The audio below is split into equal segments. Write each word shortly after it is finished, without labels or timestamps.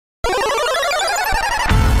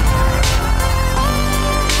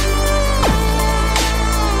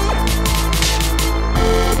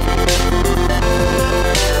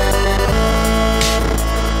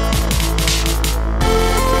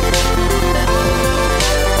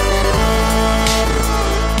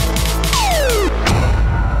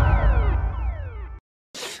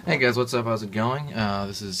guys, what's up? How's it going?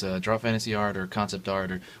 This is draw fantasy art or concept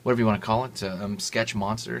art or whatever you want to call it. I'm Sketch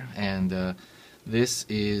Monster, and this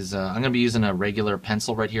is I'm going to be using a regular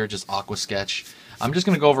pencil right here, just Aqua Sketch. I'm just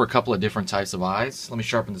going to go over a couple of different types of eyes. Let me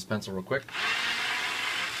sharpen this pencil real quick.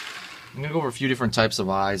 I'm going to go over a few different types of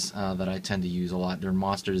eyes that I tend to use a lot. They're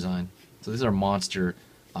monster design. So these are monster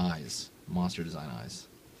eyes, monster design eyes.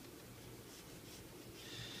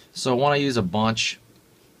 So one I use a bunch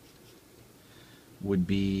would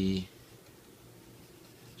be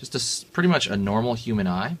just pretty much a normal human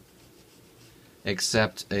eye,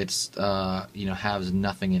 except it's has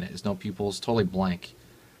nothing in it. There's no pupils, totally blank.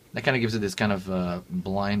 That kind of gives it this kind of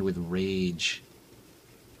blind with rage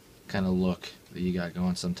kind of look that you got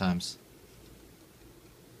going sometimes.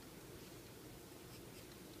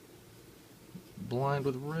 Blind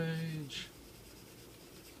with rage.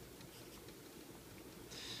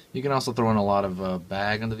 You can also throw in a lot of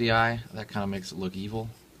bag under the eye. That kind of makes it look evil.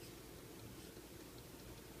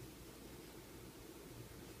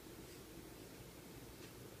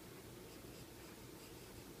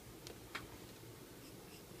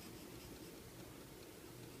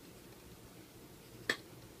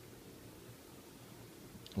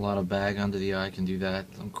 A lot of bag under the eye can do that.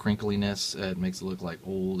 Some crinkliness, it makes it look like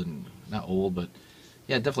old, and not old, but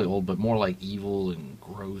yeah, definitely old, but more like evil and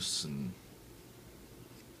gross. And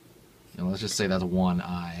let's just say that's one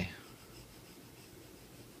eye.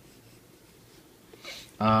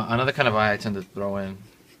 Another kind of eye I tend to throw in,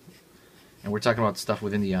 and we're talking about stuff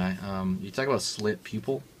within the eye. You talk about slit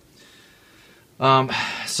pupil.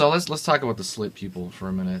 So let's talk about the slit pupil for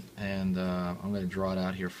a minute, and I'm going to draw it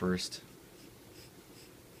out here first.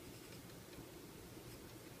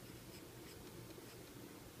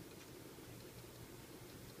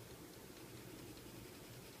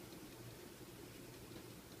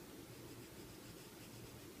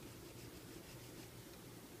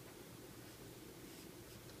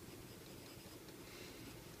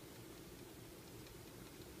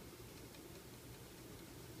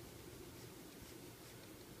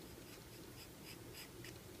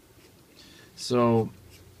 So,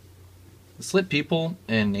 the slit pupil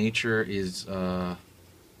in nature is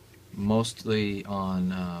mostly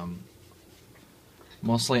on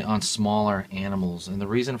smaller animals, and the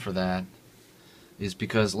reason for that is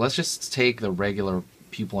because let's just take the regular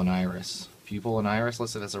pupil and iris. Pupil and iris,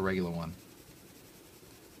 let's say that's a regular one.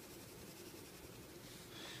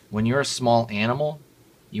 When you're a small animal,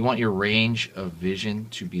 you want your range of vision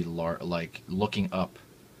to be like looking up.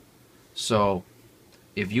 So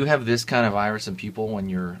if you have this kind of iris and pupil when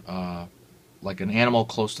you're like an animal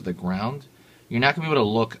close to the ground, you're not going to be able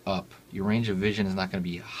to look up. Your range of vision is not going to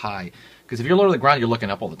be high. Because if you're low to the ground, you're looking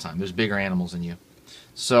up all the time. There's bigger animals than you.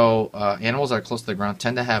 So animals that are close to the ground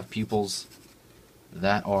tend to have pupils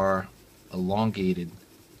that are elongated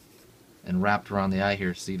and wrapped around the eye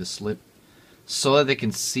here. See the slit? So that they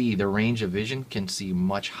can see, their range of vision can see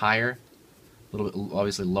much higher. A little bit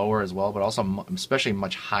obviously lower as well, but also especially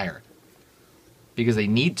much higher. Because they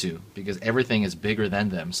need to, because everything is bigger than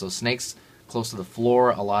them. So snakes close to the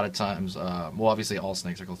floor a lot of times, well obviously all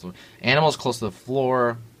snakes are close to the floor. Animals close to the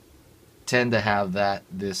floor tend to have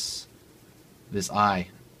this eye,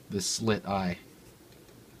 this slit eye.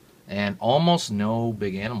 And almost no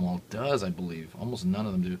big animal does, I believe. Almost none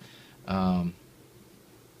of them do.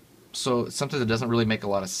 So sometimes it doesn't really make a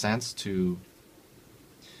lot of sense to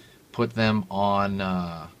put them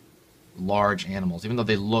on large animals, even though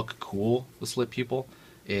they look cool, the slit pupil.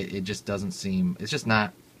 It just doesn't seem, it's just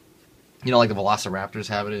not, like the velociraptors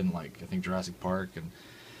have it in, like, I think Jurassic Park, and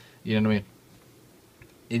you know what I mean?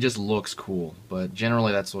 It just looks cool, but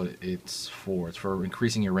generally that's what it's for. It's for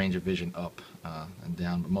increasing your range of vision up and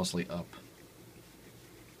down, but mostly up.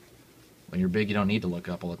 When you're big, you don't need to look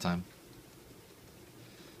up all the time.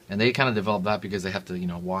 And they kind of develop that because they have to,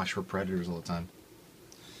 watch for predators all the time.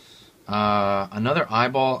 Another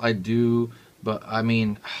eyeball I do, but I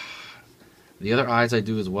mean, the other eyes I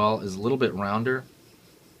do as well is a little bit rounder.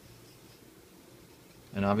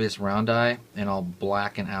 An obvious round eye, and I'll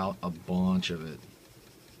blacken out a bunch of it.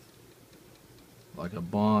 Like a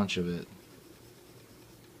bunch of it.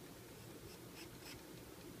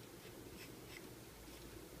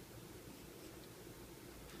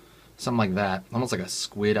 Something like that. Almost like a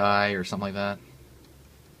squid eye or something like that.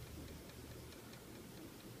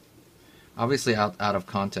 Obviously out of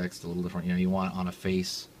context, a little different. You want it on a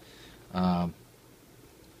face. I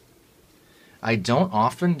don't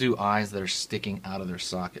often do eyes that are sticking out of their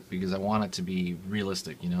socket because I want it to be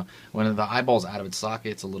realistic, When the eyeball's out of its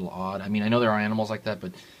socket, it's a little odd. I mean, I know there are animals like that,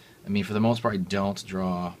 but I mean, for the most part, I don't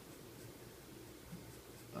draw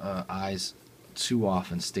eyes too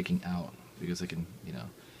often sticking out because they can,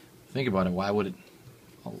 Think about it. Why would it?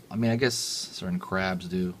 I mean, I guess certain crabs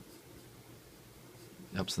do.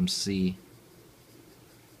 It helps them see.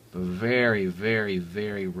 But very, very,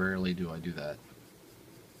 very rarely do I do that.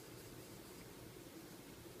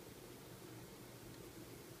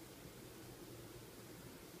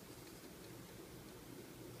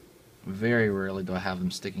 Very rarely do I have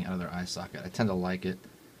them sticking out of their eye socket. I tend to like it,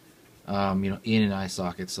 in an eye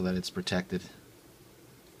socket so that it's protected.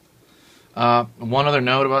 One other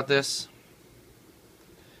note about this,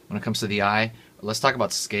 when it comes to the eye, let's talk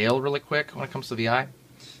about scale really quick when it comes to the eye.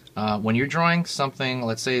 When you're drawing something,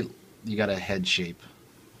 let's say you got a head shape,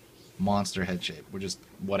 monster head shape, or just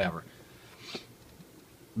whatever.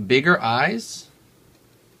 Bigger eyes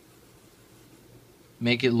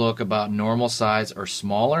make it look about normal size or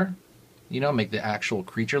smaller, make the actual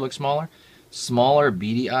creature look smaller. Smaller,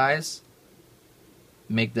 beady eyes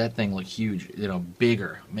make that thing look huge,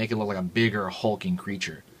 bigger. Make it look like a bigger, hulking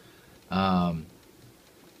creature.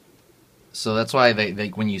 So that's why they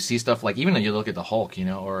when you see stuff like, even when you look at the Hulk,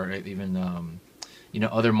 or even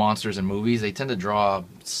other monsters in movies, they tend to draw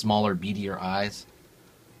smaller, beadier eyes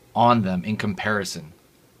on them in comparison,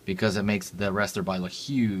 because it makes the rest of their body look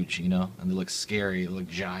huge, and they look scary, they look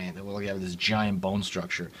giant, they look like they have this giant bone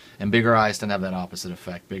structure. And bigger eyes tend to have that opposite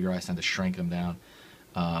effect. Bigger eyes tend to shrink them down,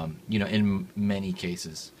 in many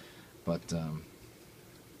cases. But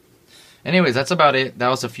anyways, that's about it. That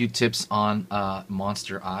was a few tips on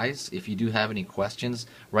monster eyes. If you do have any questions,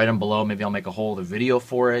 write them below. Maybe I'll make a whole other video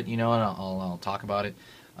for it, and I'll talk about it.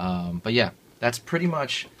 But yeah, that's pretty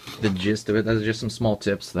much the gist of it. Those are just some small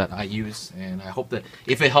tips that I use, and I hope that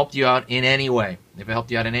if it helped you out in any way,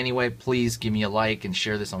 please give me a like and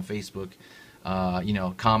share this on Facebook.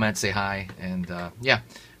 Comment, say hi, and yeah.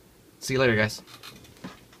 See you later, guys.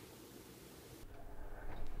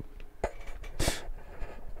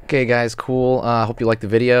 Okay guys, cool. I hope you liked the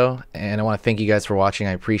video, and I want to thank you guys for watching.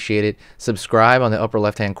 I appreciate it. Subscribe on the upper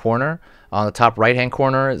left hand corner. On the top right hand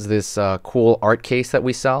corner is this cool art case that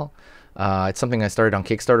we sell. It's something I started on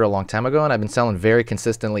Kickstarter a long time ago, and I've been selling very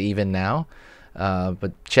consistently even now.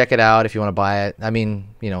 But check it out if you want to buy it. I mean,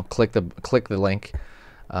 click the link.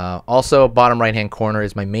 Also, bottom right hand corner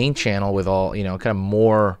is my main channel with all kind of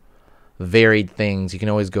more varied things. You can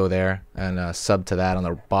always go there and sub to that on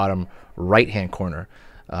the bottom right hand corner.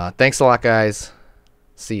 Thanks a lot, guys.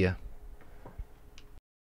 See ya.